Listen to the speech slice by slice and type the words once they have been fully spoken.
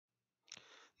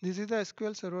This is the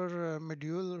SQL Server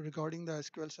module regarding the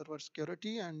SQL Server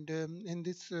security, and in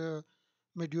this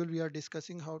module we are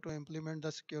discussing how to implement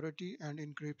the security and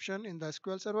encryption in the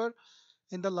SQL Server.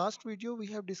 In the last video we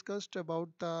have discussed about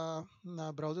the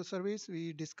browser service.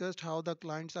 We discussed how the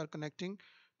clients are connecting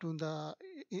to the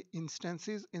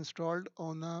instances installed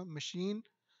on a machine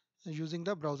using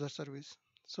the browser service.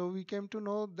 So we came to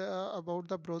know about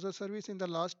the browser service in the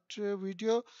last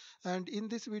video, and in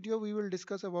this video we will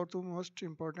discuss about the most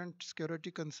important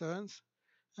security concerns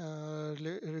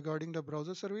regarding the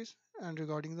browser service and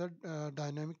regarding the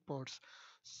dynamic ports.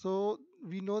 So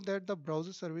we know that the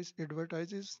browser service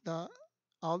advertises the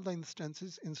all the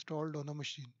instances installed on a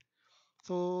machine.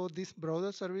 So this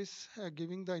browser service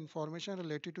giving the information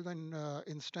related to the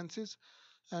instances,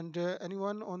 and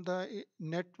anyone on the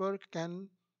network can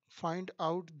find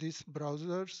out this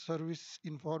browser service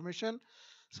information.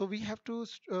 So we have to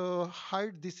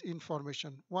hide this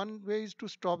information. One way is to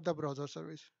stop the browser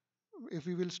service. If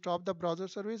we will stop the browser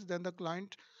service, then the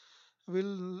client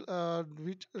will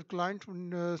which client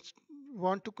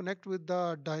want to connect with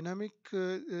the dynamic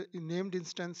named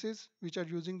instances which are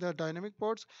using the dynamic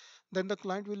ports, then the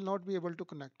client will not be able to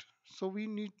connect. So we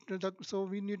need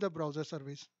the browser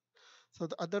service. So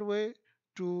the other way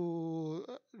to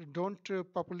don't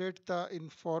populate the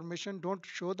information, don't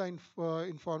show the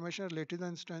information related to the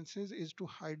instances, is to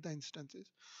hide the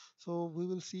instances. So we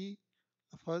will see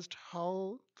first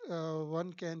how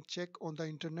one can check on the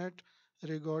internet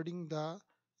regarding the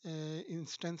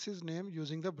instances name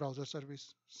using the browser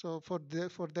service. So for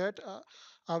that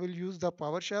I will use the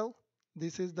PowerShell.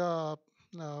 This is the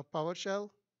PowerShell.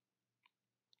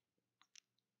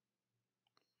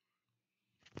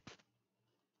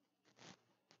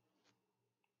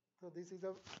 So this is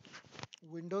a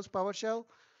Windows PowerShell.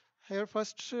 Here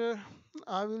first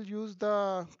I will use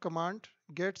the command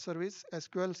get service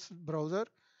SQL browser,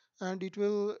 and it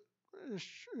will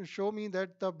show me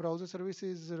that the browser service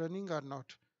is running or not.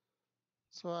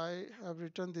 So I have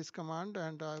written this command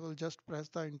and I will just press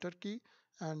the enter key,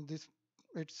 and this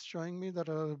it's showing me that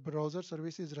a browser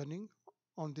service is running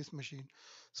on this machine.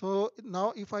 So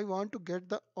now if I want to get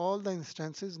the all the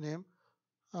instances name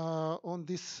on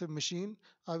this machine,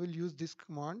 I will use this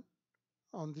command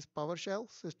on this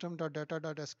PowerShell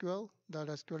system.data.sql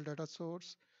data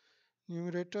source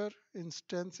numerator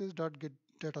instances.get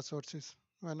data sources.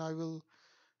 When I will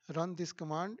run this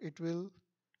command, it will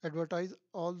advertise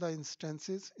all the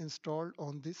instances installed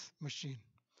on this machine.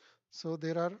 So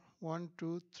there are 1,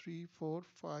 2, 3, 4,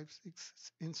 5,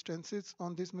 6 instances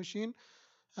on this machine,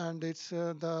 and it's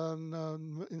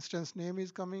the instance name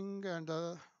is coming, and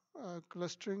the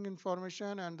clustering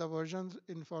information and the versions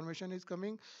information is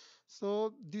coming.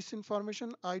 So this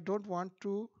information I don't want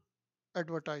to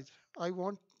advertise. I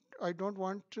don't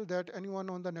want that anyone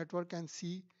on the network can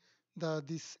see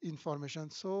this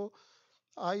information. So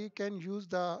I can use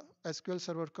the SQL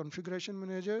Server Configuration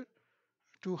Manager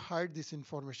to hide this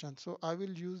information. So I will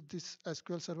use this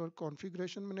SQL Server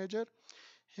Configuration Manager.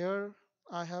 Here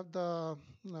I have the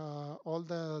all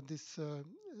the this uh,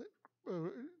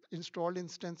 installed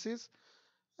instances,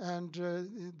 and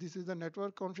this is the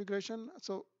network configuration.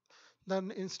 So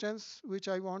the instance which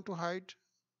I want to hide,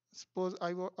 suppose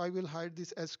I will hide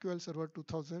this SQL Server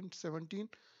 2017.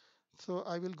 So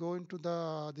I will go into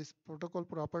the this protocol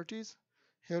properties.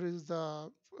 Here is the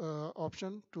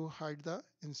option to hide the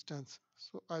instance.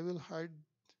 So I will hide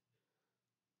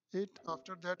it.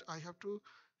 After that, I have to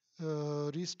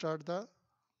restart the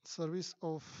service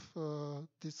of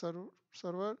this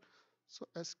server. So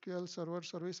SQL Server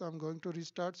service I'm going to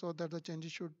restart so that the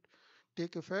changes should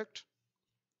take effect.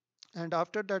 And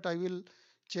after that, I will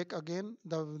check again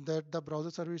that the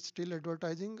browser service still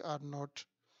advertising or not.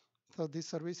 So this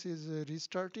service is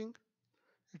restarting.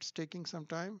 It's taking some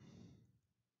time.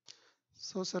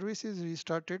 So service is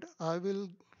restarted. I will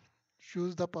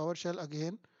use the PowerShell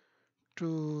again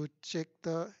to check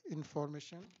the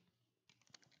information.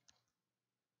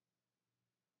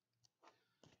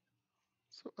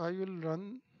 So I will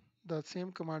run the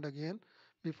same command again.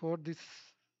 Before this,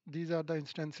 these are the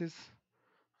instances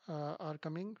are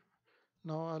coming.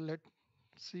 Now let's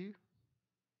see.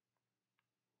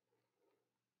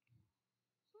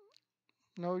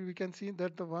 Now we can see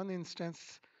that the one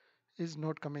instance is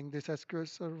not coming. This SQL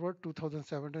Server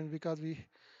 2017, because we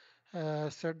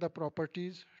set the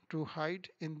properties to hide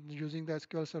in using the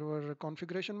SQL Server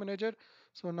Configuration Manager.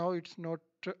 So now it's not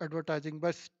advertising,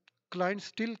 but clients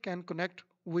still can connect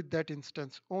with that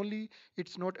instance. Only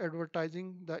it's not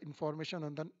advertising the information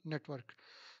on the network.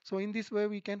 So in this way,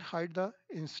 we can hide the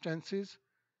instances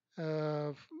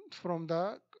from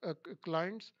the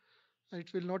clients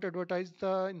It will not advertise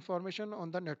the information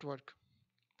on the network.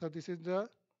 So this is the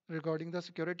regarding the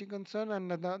security concern.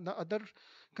 And the other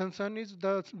concern is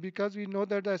the because we know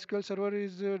that the SQL Server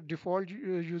is default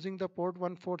using the port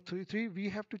 1433. We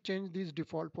have to change these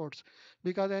default ports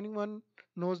because anyone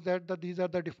knows that these are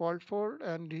the default port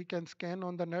and he can scan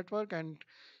on the network and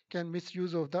can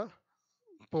misuse of the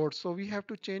port. So we have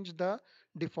to change the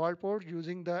default port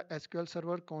using the SQL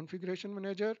Server Configuration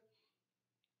Manager.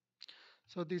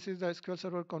 So this is the SQL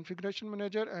Server Configuration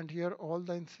Manager, and here all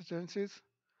the instances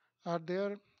are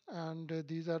there, and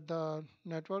these are the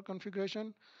network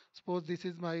configuration. Suppose this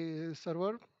is my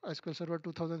server, SQL Server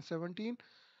 2017.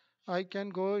 I can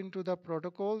go into the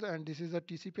protocols, and this is a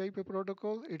TCP/IP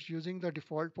protocol. It's using the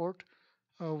default port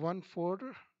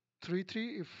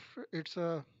 1433 if it's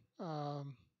a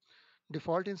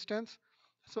default instance.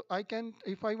 So I can,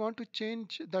 if I want to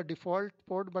change the default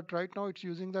port, but right now it's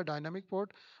using the dynamic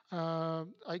port,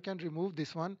 I can remove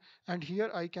this one, and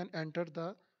here I can enter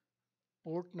the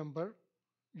port number,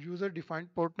 user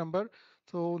defined port number.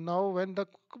 So now when the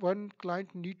one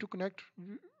client need to connect,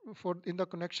 for in the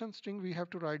connection string we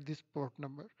have to write this port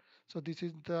number. So this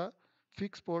is the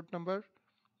fixed port number,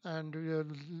 and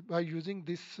by using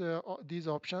these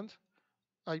options,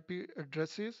 IP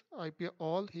addresses, IP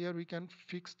all, here we can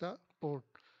fix the port.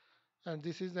 And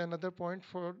this is another point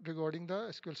for regarding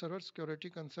the SQL Server security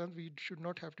concerns. We should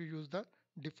not have to use the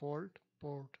default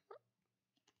port.